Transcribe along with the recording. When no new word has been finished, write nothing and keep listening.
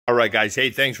right, guys. Hey,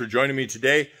 thanks for joining me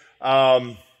today.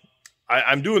 I'm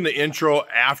doing the intro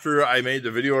after I made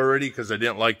the video already because I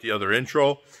didn't like the other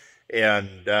intro.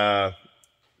 And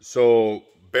so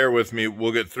bear with me.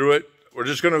 We'll get through it. We're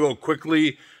just going to go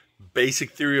quickly. Basic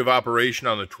theory of operation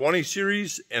on the 20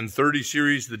 series and 30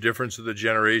 series, the difference of the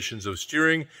generations of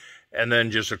steering, and then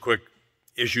just a quick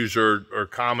issues or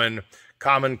common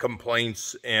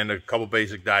complaints and a couple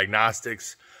basic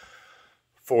diagnostics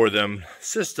for them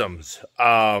systems.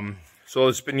 So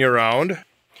let's spin you around.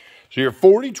 So your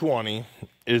 40-20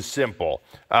 is simple.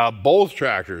 Both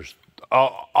tractors,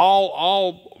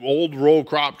 all old row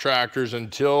crop tractors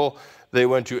until they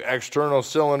went to external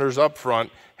cylinders up front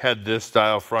had this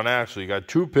style front axle. You got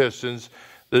two pistons.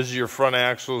 This is your front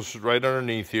axles right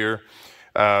underneath here.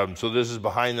 So this is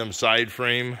behind them side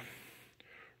frame,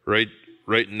 right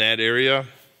in that area.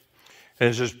 And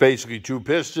it's just basically two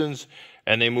pistons,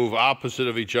 and they move opposite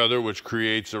of each other, which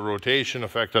creates a rotation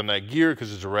effect on that gear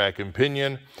because it's a rack and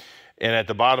pinion. And at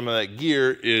the bottom of that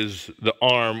gear is the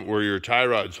arm where your tie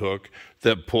rods hook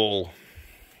that pull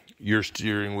your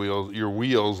steering wheel, your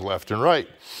wheels left and right.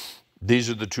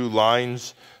 These are the two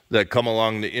lines that come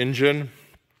along the engine.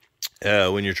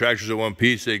 When your tractor's at one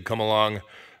piece, they come along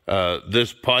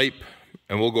this pipe,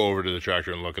 and we'll go over to the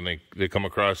tractor and look, and they come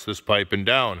across this pipe and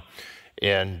down.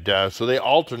 And so they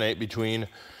alternate between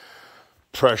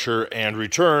pressure and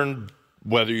return,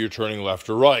 whether you're turning left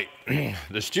or right.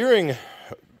 The steering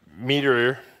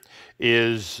meter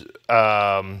is,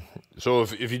 so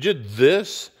if you did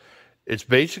this, it's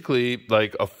basically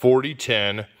like a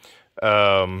 40-10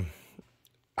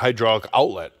 hydraulic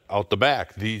outlet out the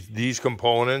back. These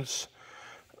components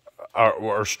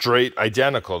are straight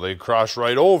identical. They cross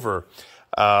right over.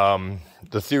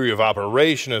 The theory of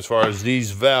operation as far as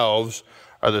these valves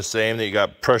are the same. That you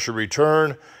got pressure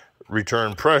return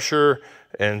pressure,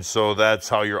 and so that's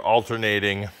how you're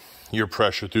alternating your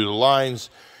pressure through the lines.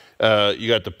 You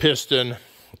got the piston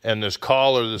and this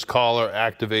collar. This collar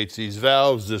activates these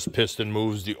valves. This piston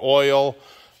moves the oil.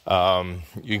 You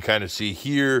can kind of see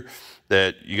here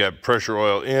that you got pressure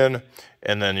oil in,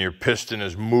 and then your piston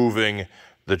is moving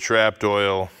the trapped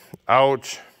oil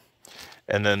out,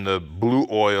 and then the blue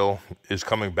oil is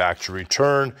coming back to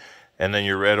return, and then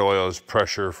your red oil is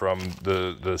pressure from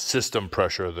the system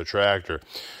pressure of the tractor.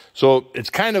 So it's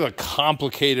kind of a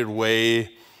complicated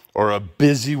way or a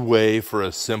busy way for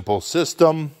a simple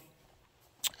system.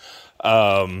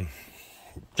 John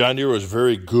Deere was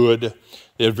very good.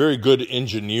 They had very good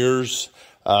engineers.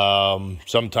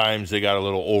 Sometimes they got a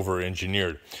little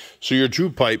over-engineered. So your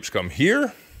two pipes come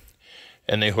here,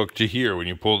 and they hook to here when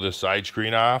you pull this side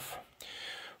screen off.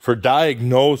 For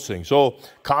diagnosing, so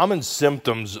common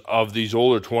symptoms of these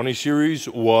older 20 series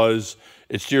was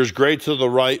it steers great to the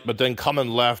right, but then coming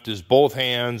left is both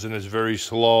hands and is very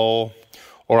slow.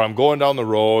 Or I'm going down the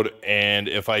road, and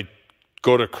if I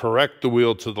go to correct the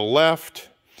wheel to the left,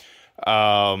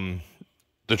 the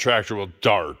tractor will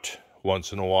dart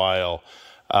once in a while.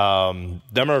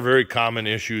 Them are very common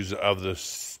issues of the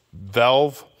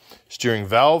steering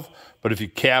valve. But if you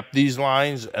cap these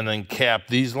lines and then cap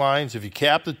these lines, if you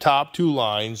cap the top two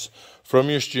lines from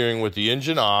your steering with the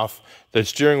engine off, that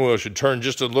steering wheel should turn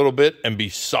just a little bit and be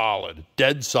solid,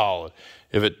 dead solid.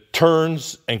 If it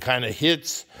turns and kind of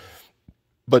hits,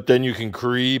 but then you can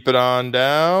creep it on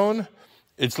down,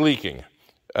 it's leaking.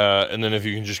 And then if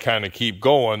you can just kind of keep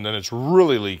going, then it's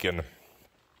really leaking.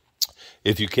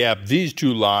 If you cap these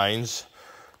two lines,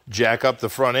 jack up the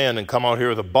front end and come out here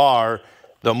with a bar,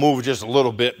 they'll move just a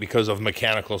little bit because of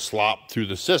mechanical slop through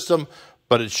the system,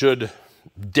 but it should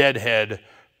deadhead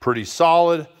pretty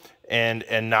solid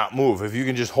and not move. If you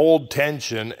can just hold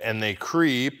tension and they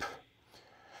creep,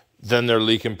 then they're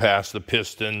leaking past the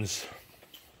pistons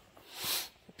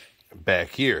back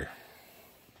here.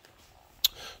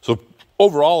 So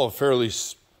overall, a fairly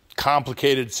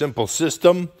complicated, simple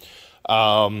system.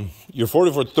 Your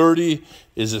 4430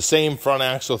 is the same front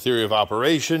axle theory of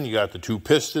operation. You got the two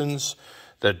pistons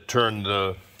that turn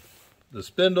the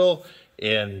spindle,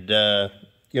 and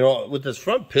you know, with this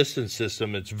front piston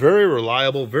system, it's very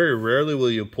reliable. Very rarely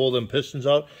will you pull them pistons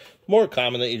out. More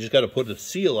common that you just got to put a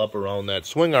seal up around that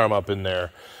swing arm up in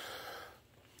there.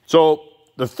 So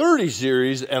the 30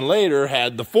 series and later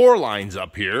had the 4 lines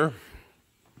up here,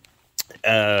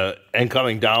 and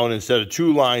coming down instead of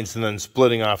 2 lines and then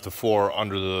splitting off the 4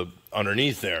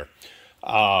 underneath there.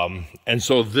 And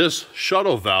so this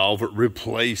shuttle valve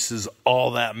replaces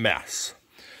all that mess.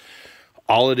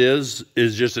 All it is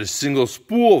just a single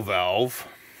spool valve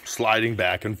sliding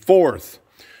back and forth.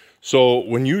 So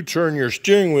when you turn your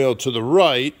steering wheel to the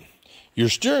right, your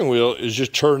steering wheel is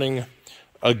just turning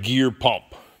a gear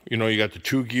pump. You know, you got the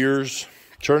 2 gears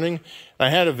turning. I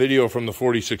had a video from the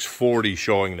 4640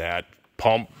 showing that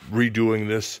pump redoing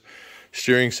this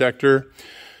steering sector.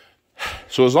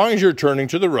 So as long as you're turning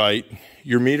to the right,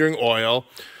 you're metering oil.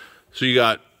 So you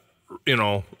got, you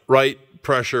know, right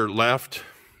pressure, left,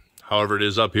 however it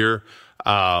is up here.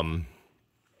 And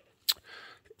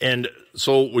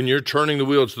so when you're turning the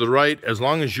wheel to the right, as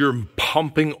long as you're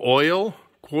pumping oil,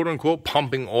 quote unquote,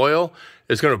 pumping oil,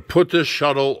 it's going to put this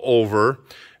shuttle over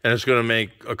and it's going to make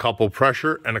a couple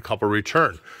pressure and a couple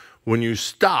return. When you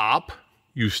stop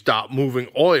moving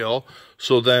oil,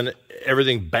 so then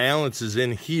everything balances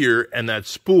in here and that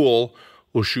spool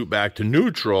will shoot back to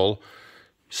neutral,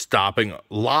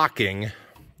 locking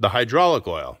the hydraulic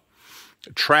oil,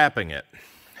 trapping it.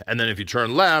 And then if you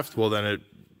turn left, well then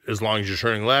as long as you're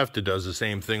turning left, it does the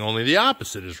same thing, only the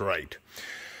opposite is right.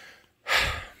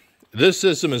 This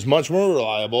system is much more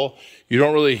reliable. You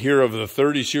don't really hear of the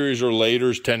 30 series or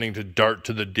later tending to dart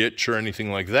to the ditch or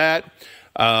anything like that.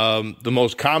 The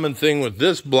most common thing with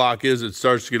this block is it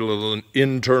starts to get a little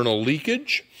internal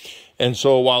leakage. And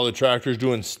so while the tractor's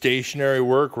doing stationary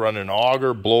work, running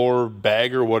auger, blower,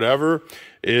 bagger, whatever,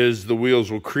 is the wheels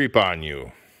will creep on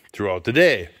you throughout the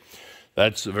day.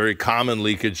 That's a very common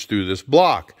leakage through this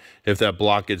block. If that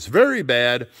block gets very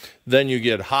bad, then you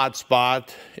get hot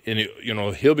spot, and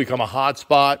he'll become a hot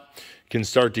spot, can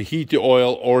start to heat the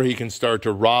oil, or he can start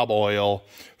to rob oil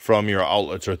from your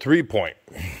outlets or 3-point.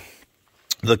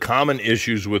 The common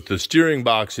issues with the steering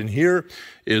box in here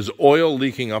is oil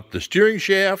leaking up the steering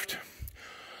shaft,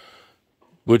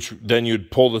 which then you'd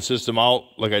pull the system out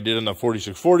like I did in the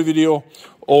 4640 video,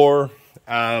 or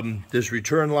this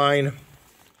return line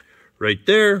right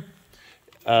there,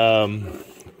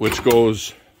 which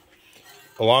goes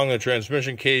along the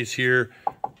transmission case here,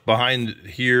 behind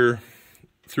here,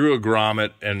 through a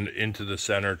grommet and into the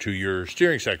center to your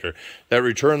steering sector. That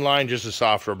return line, just a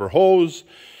soft rubber hose.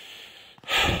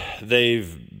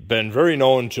 They've been very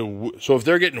known to, so if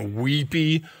they're getting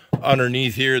weepy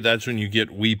underneath here, that's when you get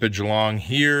weepage along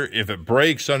here. If it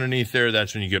breaks underneath there,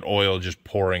 that's when you get oil just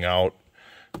pouring out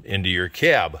into your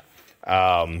cab.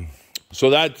 So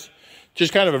that's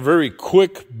just kind of a very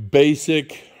quick,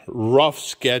 basic, rough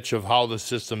sketch of how the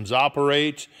systems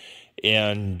operate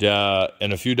and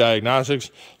a few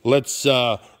diagnostics. Let's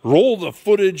roll the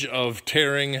footage of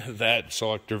tearing that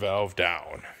selector valve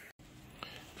down.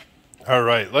 All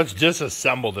right, let's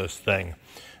disassemble this thing.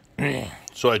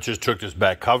 So I just took this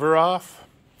back cover off,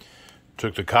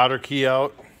 took the cotter key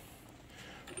out.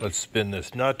 Let's spin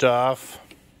this nut off.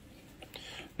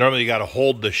 Normally you got to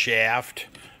hold the shaft,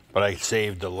 but I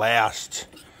saved the last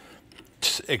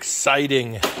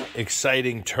exciting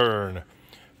turn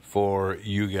for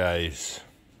you guys.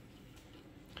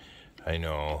 I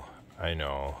know.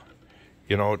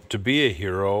 You know, to be a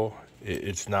hero,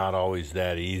 it's not always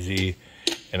that easy.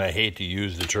 And I hate to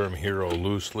use the term hero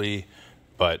loosely,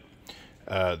 but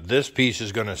this piece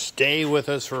is going to stay with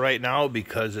us for right now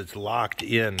because it's locked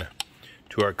in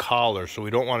to our collar. So we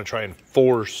don't want to try and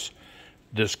force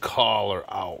this collar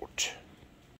out.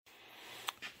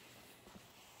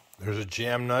 There's a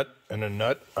jam nut and a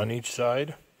nut on each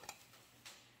side.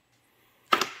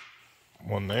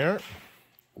 One there,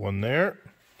 one there.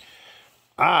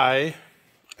 I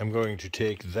am going to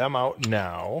take them out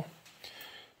now,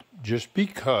 just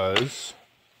because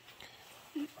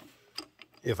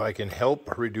if I can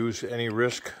help reduce any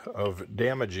risk of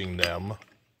damaging them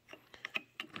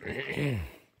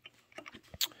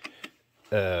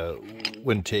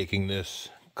when taking this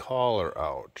collar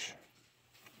out.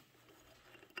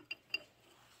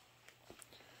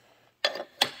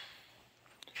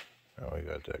 Now we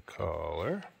got that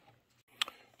collar.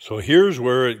 So here's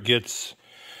where it gets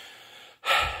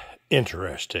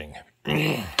interesting.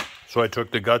 So I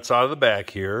took the guts out of the back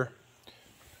here,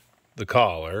 the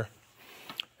collar,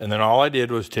 and then all I did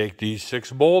was take these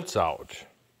 6 bolts out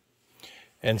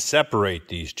and separate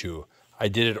these two. I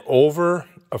did it over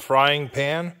a frying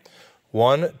pan,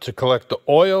 1 to collect the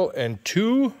oil, and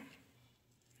 2,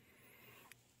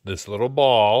 this little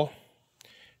ball.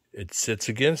 It sits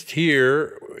against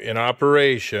here in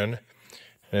operation,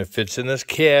 and it fits in this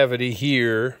cavity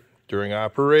here during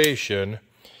operation,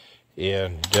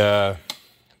 and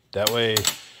that way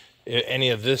any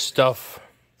of this stuff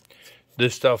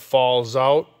falls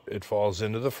out, it falls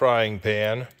into the frying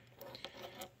pan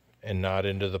and not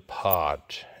into the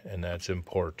pot, and that's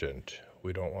important.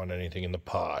 We don't want anything in the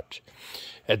pot.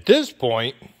 At this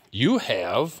point, you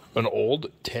have an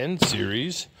old 10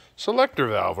 series selector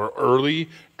valve or early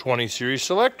 20 series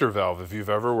selector valve. If you've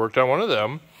ever worked on one of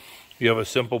them, you have a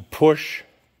simple push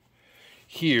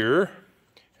here,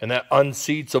 and that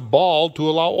unseats a ball to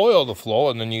allow oil to flow,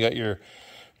 and then you got your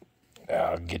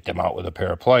get them out with a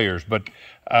pair of pliers. But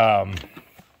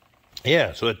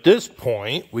yeah, so at this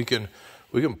point we can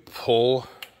pull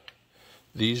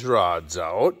these rods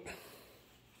out.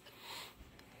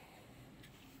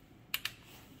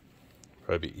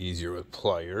 Probably be easier with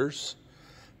pliers.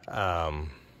 But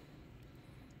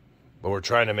we're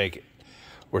trying to make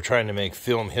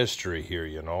film history here,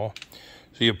 you know.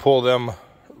 So you pull them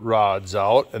rods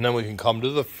out, and then we can come to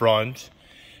the front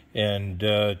and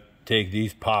take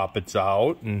these poppets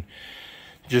out and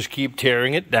just keep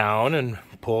tearing it down and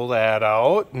pull that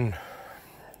out, and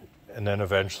then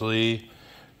eventually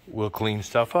we'll clean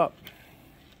stuff up.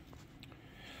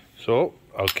 So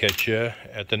I'll catch you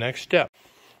at the next step.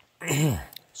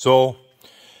 So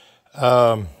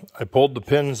I pulled the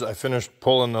pins. I finished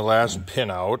pulling the last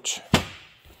pin out,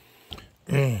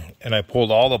 and I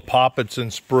pulled all the poppets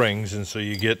and springs, and so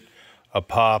you get a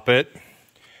poppet,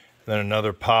 then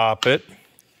another poppet,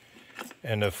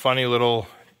 and a funny little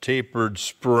tapered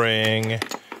spring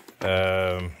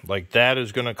like that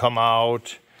is going to come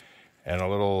out, and a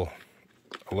little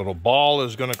ball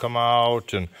is going to come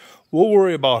out, and we'll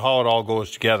worry about how it all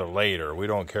goes together later. We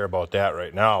don't care about that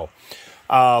right now.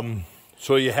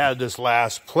 So you had this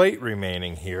last plate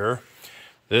remaining here.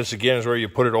 This again is where you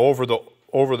put it over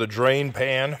the drain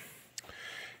pan,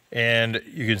 and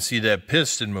you can see that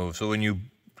piston move. So when you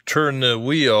turn the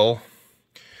wheel,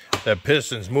 that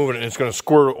piston's moving, and it's going to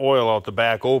squirt oil out the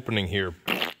back opening here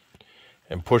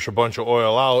and push a bunch of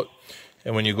oil out.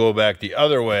 And when you go back the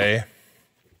other way,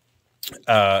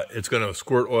 it's going to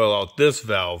squirt oil out this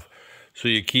valve. So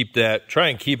you keep that, try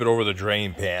and keep it over the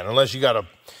drain pan, unless you got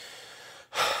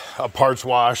a parts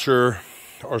washer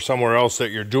or somewhere else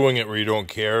that you're doing it where you don't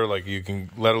care, like you can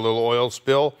let a little oil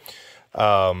spill.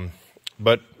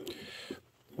 But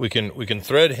we can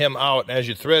thread him out, and as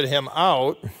you thread him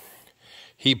out,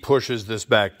 he pushes this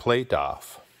back plate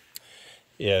off,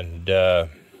 and then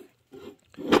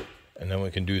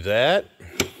we can do that,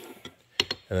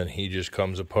 and then he just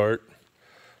comes apart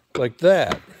like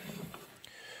that.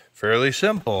 Fairly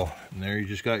simple. And there you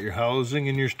just got your housing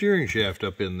and your steering shaft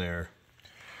up in there.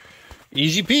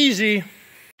 Easy peasy.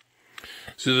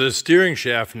 So the steering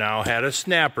shaft now had a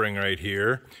snap ring right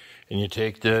here, and you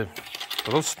take the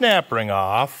little snap ring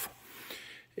off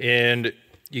and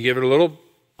you give it a little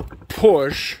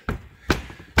push,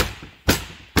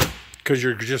 because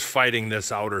you're just fighting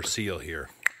this outer seal here.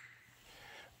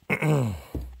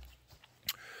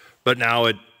 But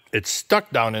now it's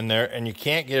stuck down in there, and you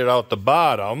can't get it out the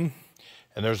bottom.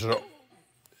 And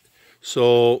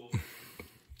so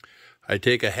I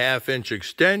take a 1/2 inch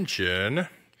extension,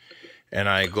 and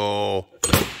I go,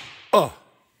 oh.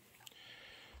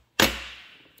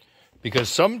 Because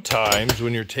sometimes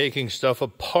when you're taking stuff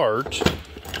apart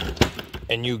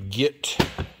and you get,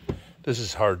 this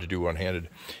is hard to do one-handed,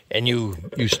 and you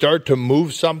start to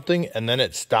move something and then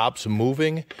it stops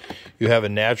moving, you have a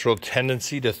natural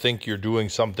tendency to think you're doing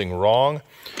something wrong,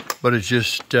 but it's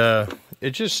just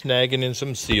snagging in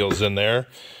some seals in there.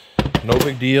 No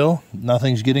big deal,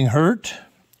 nothing's getting hurt,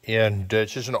 and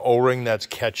it's just an O-ring that's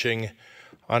catching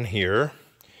on here,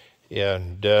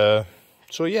 and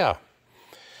so yeah.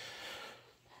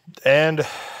 And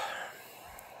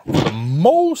for the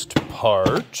most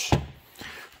part,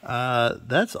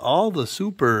 that's all the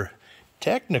super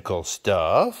technical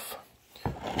stuff.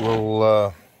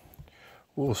 We'll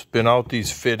spin out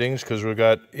these fittings, because we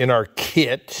got in our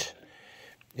kit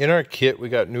we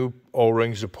got new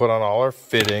O-rings to put on all our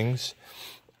fittings.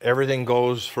 Everything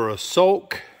goes for a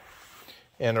soak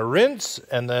and a rinse,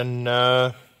 and then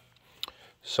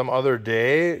some other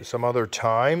day, some other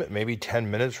time, maybe 10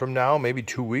 minutes from now, maybe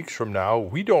 2 weeks from now,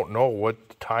 we don't know what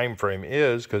the time frame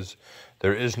is, because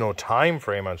there is no time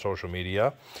frame on social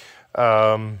media.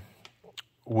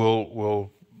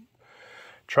 We'll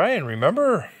try and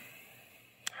remember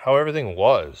how everything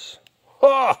was.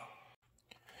 Ah!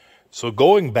 So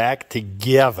going back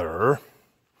together,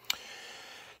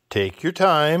 take your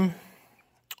time.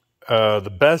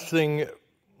 The best thing,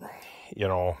 you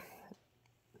know,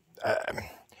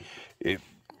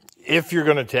 if you're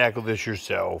going to tackle this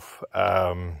yourself,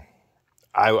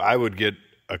 I would get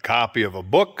a copy of a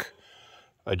book,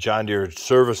 a John Deere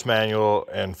service manual,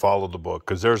 and follow the book,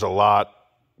 because there's a lot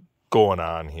going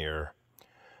on here.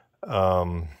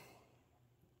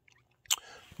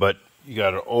 But you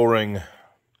got an O-ring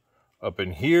up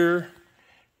in here,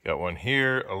 you got one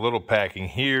here, a little packing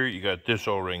here, you got this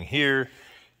O-ring here,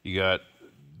 you got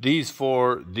these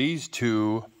 4, these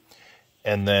 2,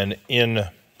 and then in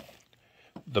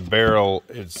the barrel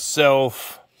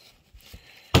itself,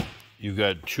 you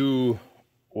got 2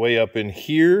 way up in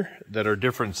here that are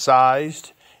different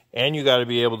sized, and you got to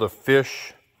be able to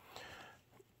fish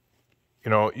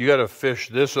you know, you got to fish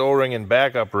this O-ring and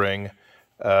backup ring.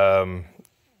 How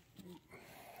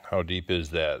deep is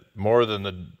that? More than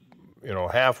the, you know,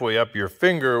 halfway up your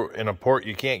finger in a port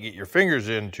you can't get your fingers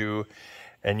into,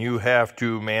 and you have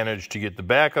to manage to get the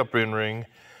backup in ring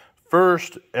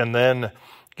first and then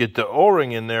get the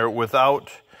O-ring in there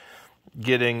without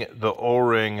getting the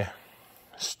O-ring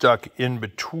stuck in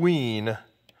between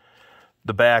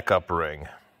the backup ring.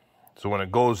 So when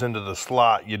it goes into the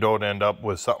slot, you don't end up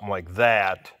with something like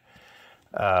that.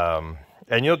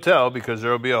 And you'll tell because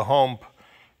there'll be a hump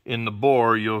in the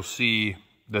bore. You'll see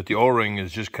that the O-ring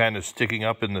is just kind of sticking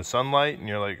up in the sunlight, and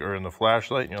you're like, or in the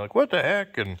flashlight, and you're like, what the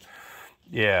heck? And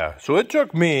yeah, so it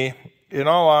took me, in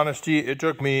all honesty, it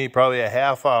took me probably a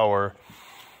half hour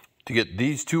to get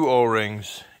these two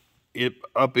O-rings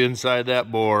up inside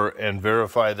that bore and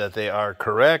verify that they are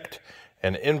correct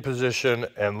and in position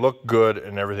and look good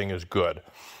and everything is good.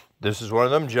 This is one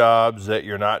of them jobs that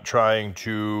you're not trying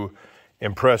to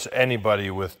impress anybody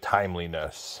with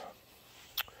timeliness.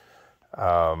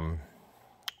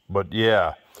 But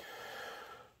yeah,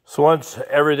 so once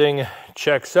everything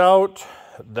checks out,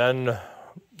 then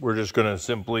we're just going to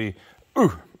simply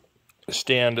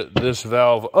stand this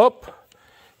valve up,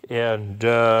 and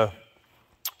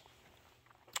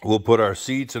we'll put our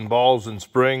seats and balls and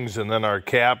springs and then our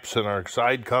caps and our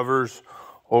side covers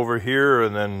over here,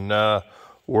 and then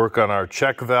work on our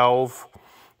check valve,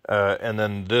 and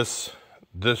then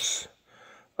this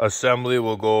assembly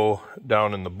will go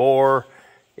down in the bore,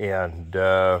 and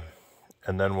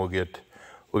then we'll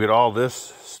get all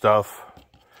this stuff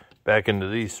back into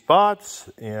these spots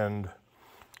and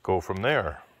go from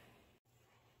there.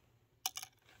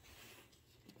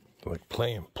 Like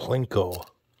playing Plinko.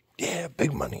 Yeah,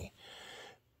 big money.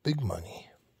 Big money.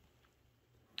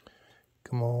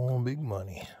 Come on, big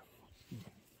money.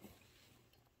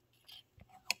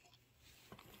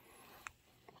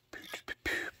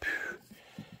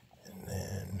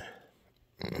 And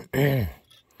then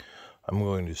I'm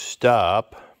going to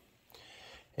stop,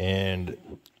 and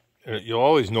you'll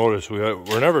always notice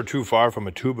we're never too far from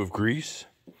a tube of grease,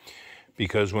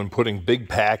 because when putting big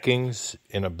packings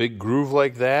in a big groove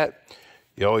like that,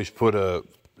 you always put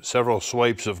several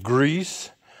swipes of grease,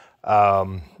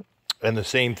 and the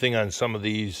same thing on some of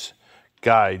these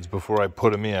guides. Before I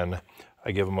put them in,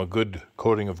 I give them a good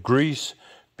coating of grease,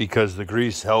 because the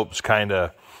grease helps kind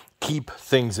of keep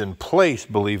things in place,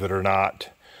 believe it or not.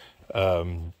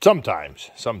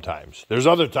 Sometimes. There's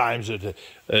other times that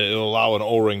it'll allow an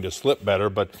O-ring to slip better,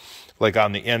 but like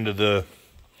on the end of the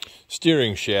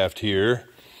steering shaft here,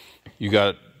 you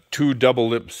got two double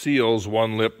lip seals,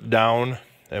 one lip down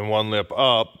and one lip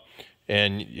up,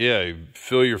 and yeah, you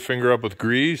fill your finger up with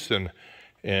grease and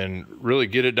really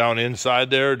get it down inside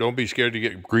there. Don't be scared to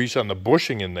get grease on the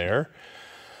bushing in there.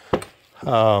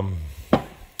 And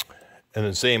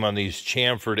the same on these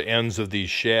chamfered ends of these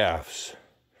shafts.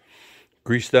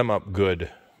 Grease them up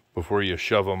good before you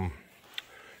shove them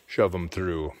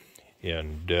through.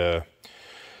 And yeah.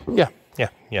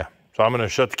 So I'm going to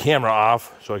shut the camera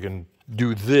off so I can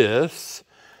do this,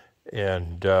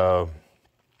 and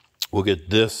we'll get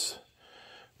this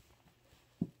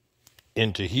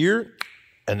into here,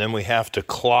 and then we have to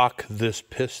clock this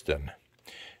piston.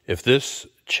 If this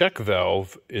check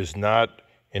valve is not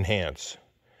enhanced,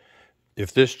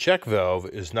 if this check valve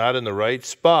is not in the right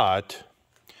spot,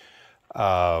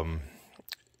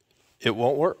 it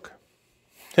won't work.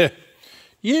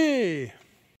 Yay!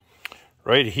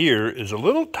 Right here is a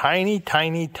little tiny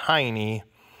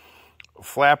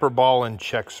flapper ball and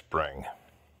check spring.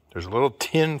 There's a little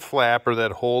tin flapper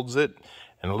that holds it,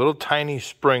 and a little tiny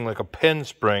spring like a pen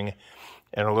spring,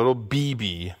 and a little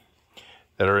BB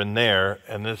that are in there,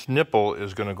 and this nipple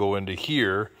is going to go into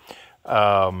here.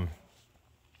 So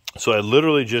I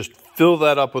literally just fill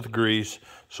that up with grease,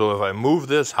 so if I move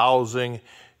this housing,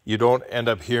 you don't end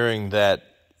up hearing that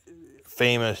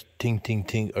famous ting ting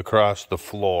ting across the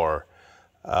floor.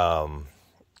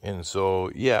 And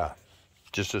so yeah,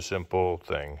 just a simple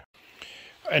thing.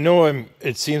 I know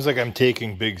it seems like I'm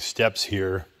taking big steps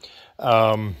here,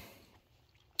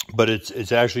 but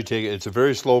it's actually it's a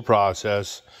very slow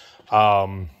process.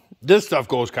 This stuff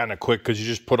goes kind of quick because you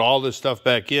just put all this stuff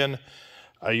back in.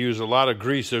 I use a lot of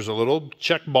grease. There's a little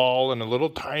check ball and a little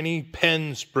tiny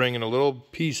pen spring and a little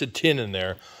piece of tin in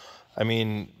there. I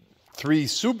mean, 3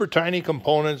 super tiny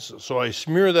components. So I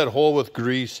smear that hole with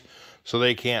grease so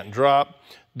they can't drop.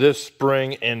 This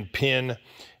spring and pin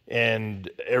and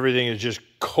everything is just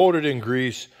coated in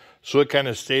grease, so it kind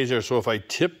of stays there. So if I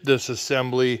tip this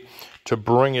assembly to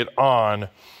bring it on,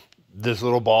 this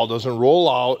little ball doesn't roll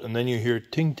out, and then you hear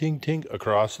ting ting ting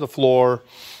across the floor.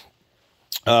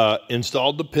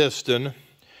 Installed the piston,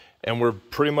 and we're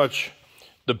pretty much,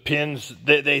 the pins,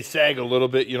 they sag a little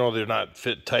bit, you know, they're not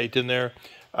fit tight in there,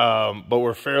 but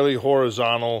we're fairly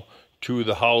horizontal to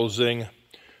the housing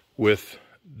with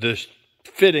this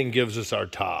fitting gives us our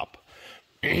top.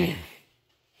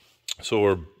 So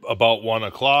we're about 1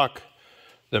 o'clock.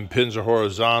 Them pins are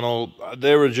horizontal.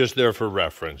 They were just there for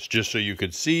reference, just so you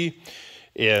could see.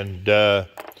 And so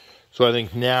I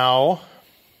think now,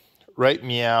 right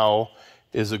meow,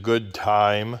 is a good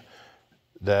time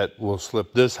that we'll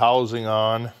slip this housing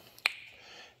on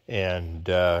and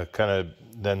kind of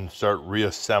then start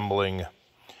reassembling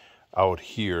out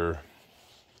here.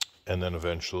 And then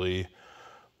eventually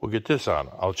we'll get this on.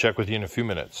 I'll check with you in a few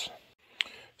minutes.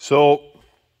 So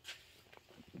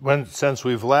since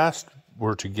we've last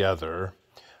were together,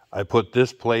 I put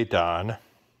this plate on.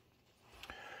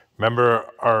 Remember,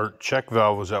 our check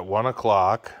valve was at 1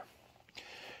 o'clock.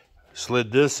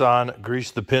 Slid this on,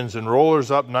 greased the pins and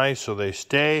rollers up nice so they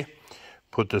stay.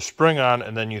 Put the spring on,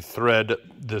 and then you thread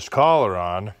this collar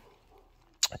on.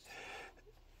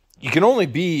 You can only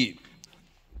be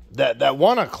that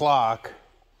 1 o'clock.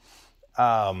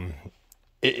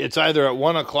 It's either at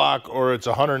 1 o'clock or it's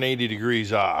 180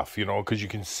 degrees off, you know, because you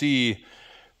can see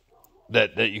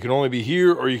that you can only be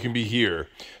here or you can be here.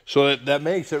 So that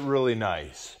makes it really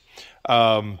nice.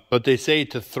 But they say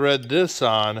to thread this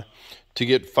on to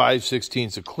get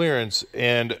 5/16 of clearance,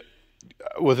 and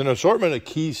with an assortment of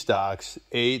key stocks,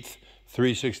 1/8,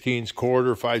 3/16,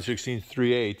 quarter, 5/16,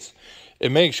 3/8,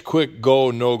 it makes quick go,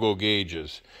 no-go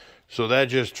gauges. So that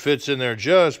just fits in there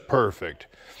just perfect.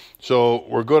 So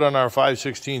we're good on our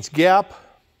 5/16 gap,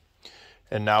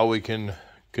 and now we can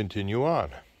continue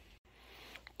on.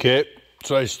 Okay,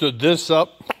 so I stood this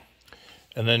up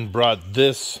and then brought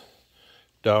this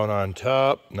down on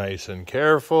top, nice and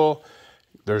careful.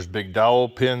 There's big dowel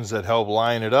pins that help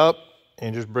line it up,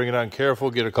 and just bring it on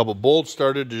careful. Get a couple bolts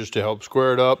started just to help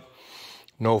square it up.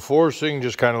 No forcing,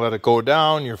 just kind of let it go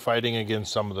down. You're fighting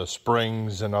against some of the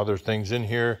springs and other things in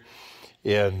here,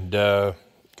 and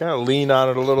kind of lean on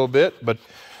it a little bit. But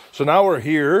so now we're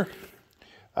here.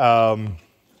 So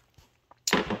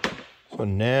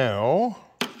now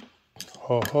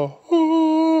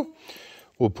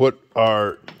we'll put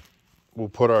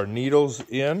our needles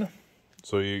in.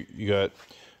 So you got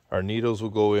our needles will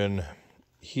go in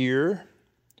here.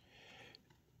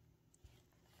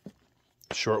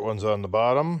 Short ones on the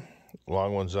bottom,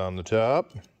 long ones on the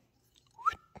top.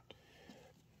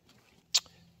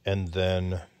 And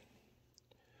then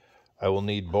I will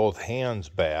need both hands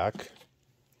back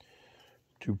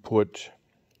to put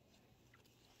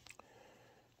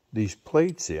these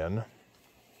plates in.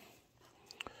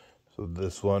 So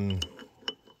this one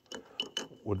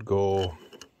would go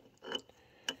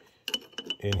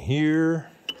in here,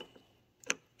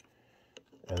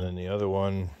 and then the other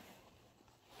one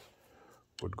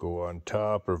would go on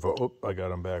top, or oh, I got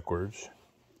them backwards.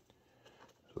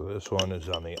 So this one is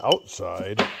on the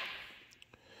outside.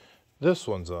 This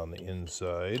one's on the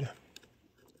inside.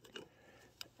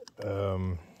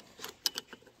 Come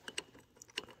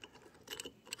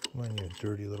on, you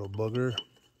dirty little bugger.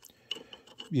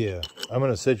 Yeah, I'm going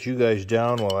to set you guys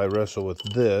down while I wrestle with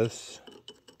this.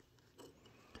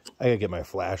 I gotta get my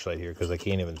flashlight here because I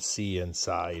can't even see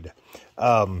inside.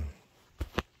 But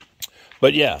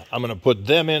yeah, I'm gonna put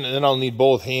them in, and then I'll need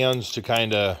both hands to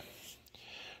kind of,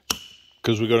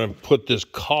 because we're gonna put this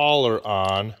collar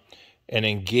on and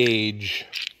engage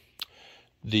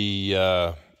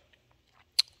the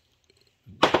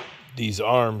these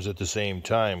arms at the same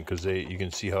time, because you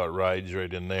can see how it rides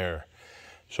right in there.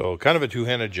 So kind of a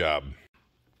two-handed job.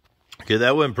 Okay,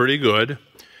 that went pretty good.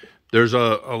 There's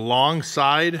a long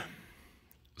side.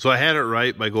 So I had it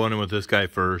right by going in with this guy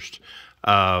first.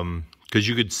 Because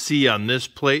you could see on this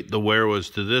plate, the wear was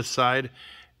to this side.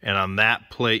 And on that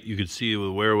plate, you could see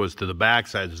the wear was to the back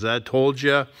side. So that told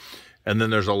you. And then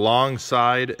there's a long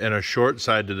side and a short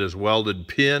side to this welded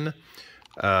pin.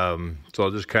 So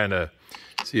I'll just kind of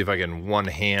see if I can one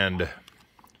hand.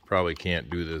 Probably can't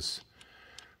do this.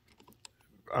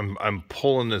 I'm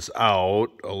pulling this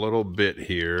out a little bit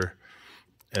here,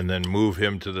 and then move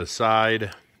him to the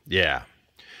side. Yeah.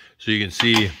 So you can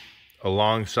see a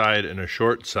long side and a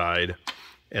short side,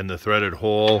 and the threaded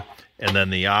hole, and then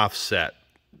the offset.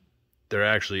 They're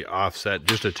actually offset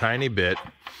just a tiny bit.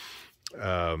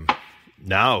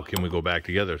 Now can we go back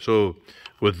together? So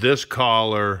with this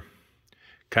collar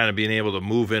kind of being able to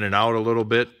move in and out a little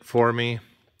bit for me,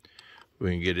 we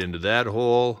can get into that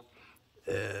hole.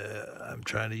 I'm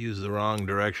trying to use the wrong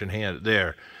direction hand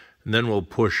there. And then we'll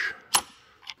put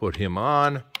him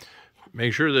on.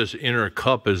 Make sure this inner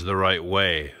cup is the right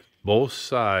way. Both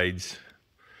sides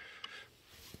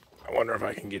I wonder if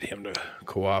I can get him to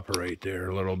cooperate there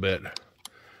a little bit.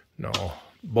 No,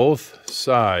 both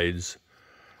sides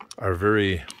are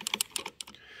very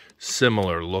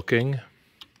similar looking.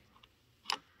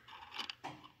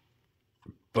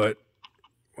 But,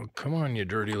 well, come on, you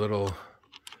dirty little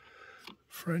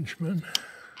Frenchman.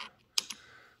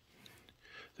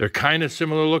 They're kind of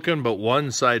similar looking, but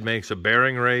one side makes a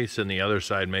bearing race and the other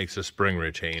side makes a spring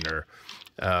retainer.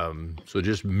 So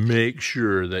just make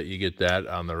sure that you get that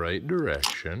on the right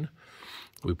direction.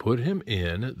 We put him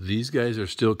in. These guys are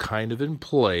still kind of in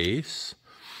place.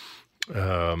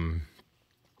 And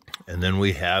then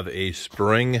we have a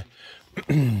spring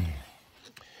and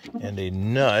a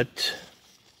nut.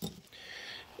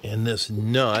 And this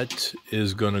nut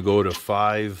is going to go to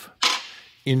 5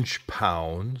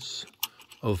 inch-pounds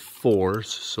of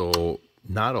force, so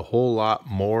not a whole lot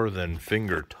more than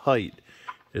finger tight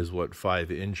is what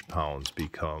 5 inch-pounds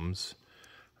becomes.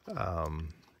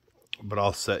 But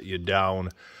I'll set you down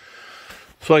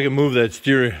so I can move that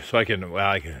steer, so then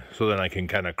I can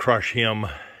kind of crush him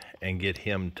and get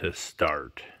him to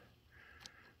start.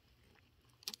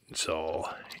 So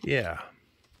yeah,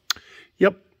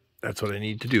 yep, that's what I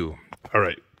need to do. All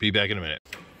right, be back in a minute.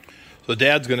 So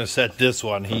Dad's gonna set this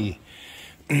one.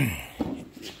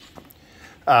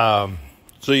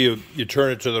 So you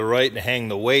turn it to the right and hang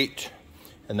the weight,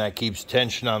 and that keeps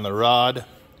tension on the rod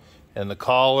and the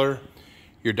collar.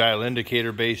 Your dial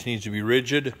indicator base needs to be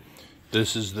rigid.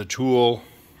 This is the tool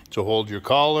to hold your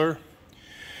collar.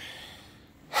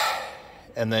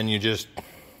 And then you just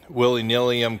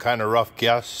willy-nilly them, kind of rough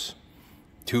guess.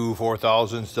 2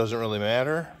 4/1000ths, doesn't really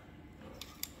matter.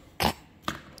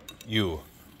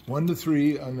 1 to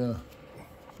 3 on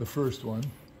the first one.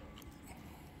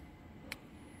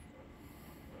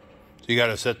 So you got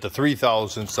to set the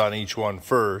 3/1000ths on each one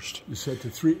first. You set the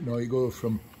 3. No, you go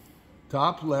from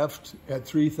top left at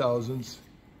 3/1000ths,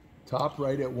 top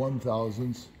right at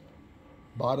 1/1000ths,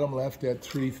 bottom left at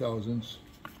 3/1000ths,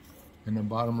 and then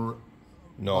bottom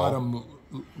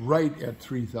right at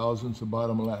 3/1000ths and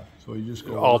bottom left. So you just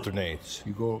go. It alternates.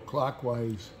 You go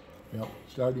clockwise, yep,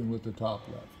 starting with the top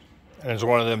left. And it's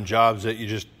one of them jobs that you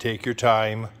just take your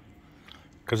time,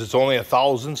 because it's only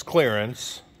 1/1000ths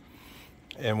clearance.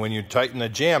 And when you tighten the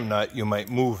jam nut, you might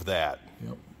move that.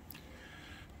 Yep.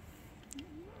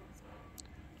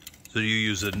 So you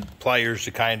use the pliers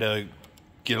to kind of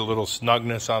get a little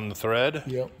snugness on the thread.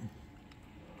 Yep.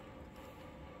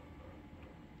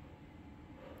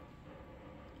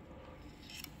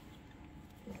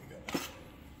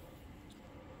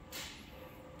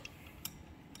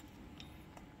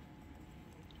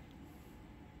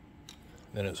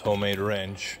 Then it's homemade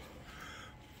wrench.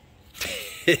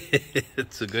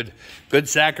 It's a good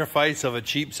sacrifice of a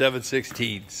cheap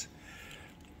 7/16.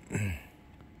 What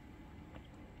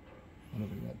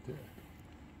have we got there?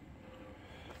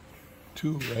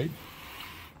 2, right?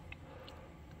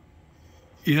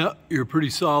 Yeah, you're pretty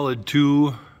solid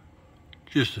 2.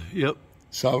 Just, yep.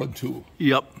 Solid 2.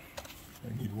 Yep.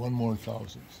 I need 1 more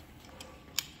thousandths.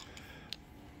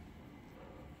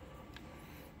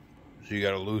 So you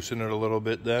got to loosen it a little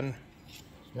bit then.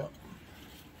 Yep.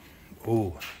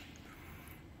 Ooh.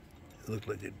 It looked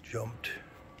like it jumped.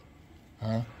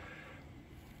 Huh?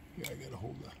 Yeah, I got to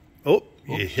hold that. Oh,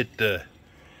 you hit the...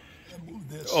 I move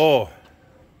this. Oh,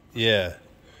 yeah.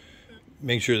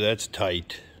 Make sure that's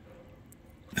tight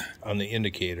on the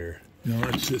indicator. No,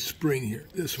 it's this spring here,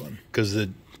 this one. Because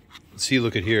see,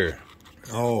 look at here.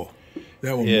 Oh,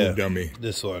 that one moved on me.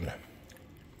 This one.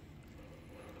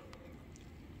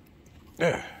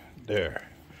 There.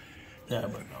 Yeah,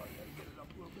 but no, I gotta get it up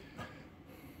a little bit.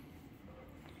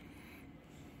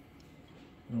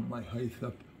 I want my height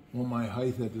up. I want my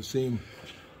height at the same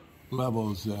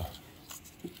level as the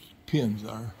pins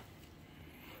are,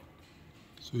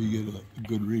 so you get a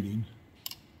good reading.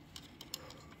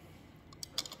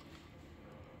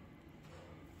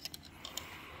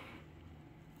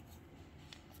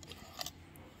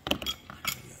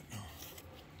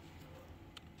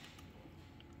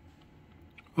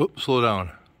 Oops, slow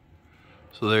down.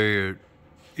 So there you're,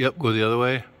 yep, go the other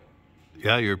way.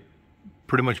 Yeah, you're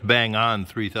pretty much bang on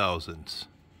 3/1000ths.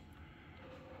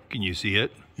 Can you see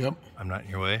it? Yep. I'm not in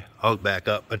your way. I'll back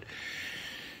up, but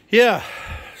yeah,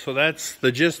 so that's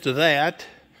the gist of that.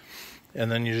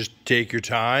 And then you just take your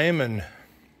time, and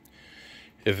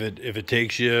if it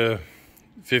takes you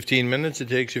 15 minutes, it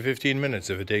takes you 15 minutes.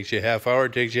 If it takes you a half hour,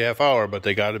 it takes you a half hour, but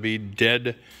they got to be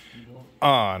dead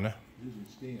on.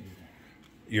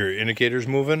 Your indicator's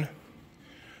moving.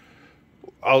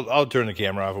 I'll turn the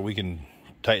camera off and we can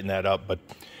tighten that up, but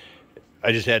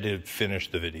I just had to finish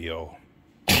the video.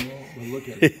 Well, look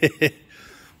at it.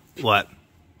 What?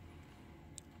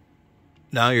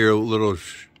 Now you're a little...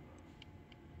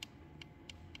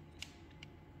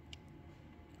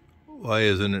 Why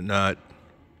isn't it not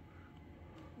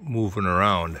moving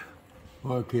around?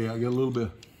 Okay, I got a little bit.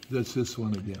 That's this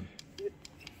one again.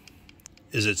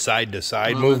 Is it side to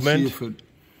side Well, movement? let's see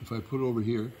if I put it over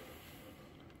here.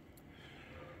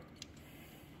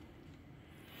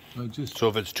 So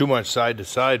if it's too much side to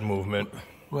side movement,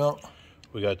 well,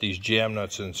 we got these jam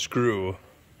nuts and screw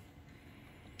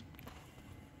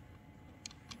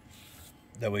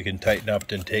that we can tighten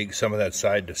up and take some of that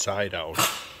side to side out.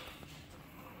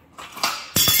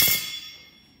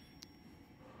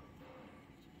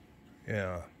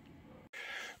 Yeah.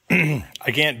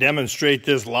 I can't demonstrate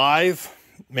this live.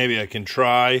 Maybe I can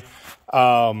try.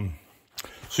 So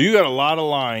you got a lot of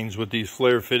lines with these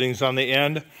flare fittings on the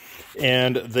end,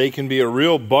 and they can be a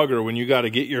real bugger when you got to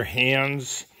get your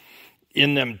hands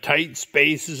in them tight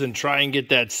spaces and try and get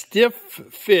that stiff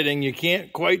fitting. You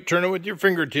can't quite turn it with your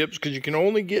fingertips because you can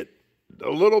only get a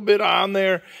little bit on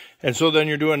there. And so then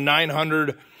you're doing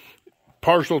 900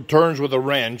 partial turns with a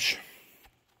wrench.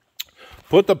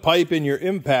 Put the pipe in your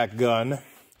impact gun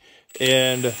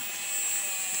and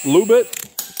lube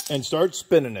it and start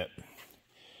spinning it.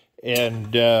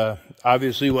 And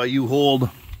obviously while you hold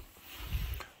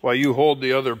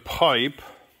the other pipe,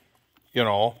 you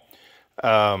know,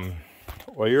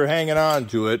 while you're hanging on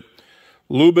to it,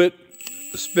 lube it,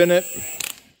 spin it,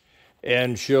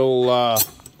 and she'll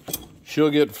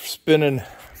get spinning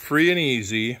free and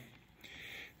easy.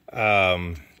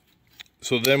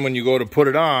 So then when you go to put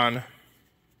it on,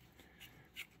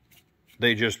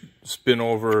 they just spin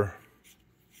over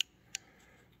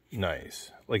nice,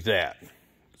 like that.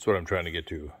 That's what I'm trying to get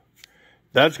to.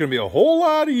 That's going to be a whole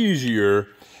lot easier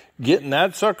getting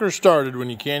that sucker started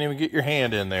when you can't even get your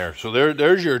hand in there. So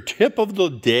there's your tip of the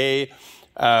day.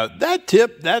 That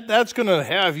tip, that's going to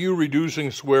have you reducing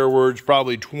swear words,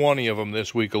 probably 20 of them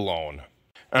this week alone.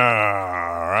 All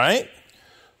right.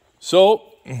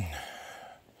 So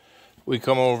we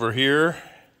come over here.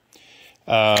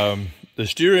 The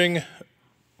steering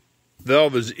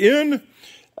valve is in.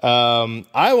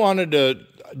 I wanted to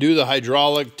do the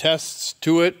hydraulic tests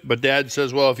to it, but Dad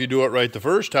says, well, if you do it right the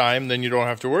first time, then you don't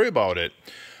have to worry about it.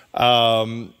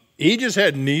 He just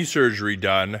had knee surgery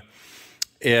done,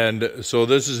 and so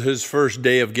this is his first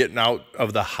day of getting out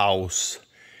of the house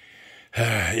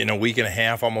in a week and a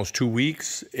half, almost 2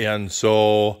 weeks. And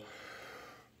so,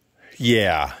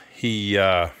 yeah, he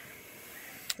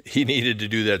needed to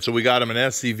do that. So we got him an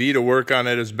SCV to work on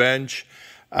at his bench.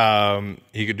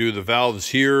 He could do the valves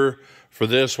here for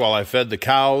this while I fed the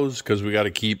cows, because we got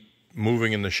to keep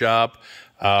moving in the shop.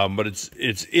 But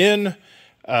it's in.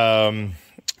 I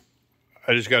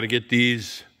just got to get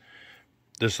this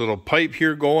little pipe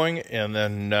here going, and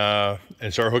then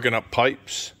and start hooking up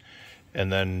pipes,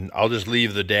 and then I'll just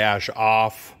leave the dash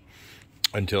off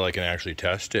until I can actually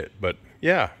test it. But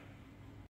yeah,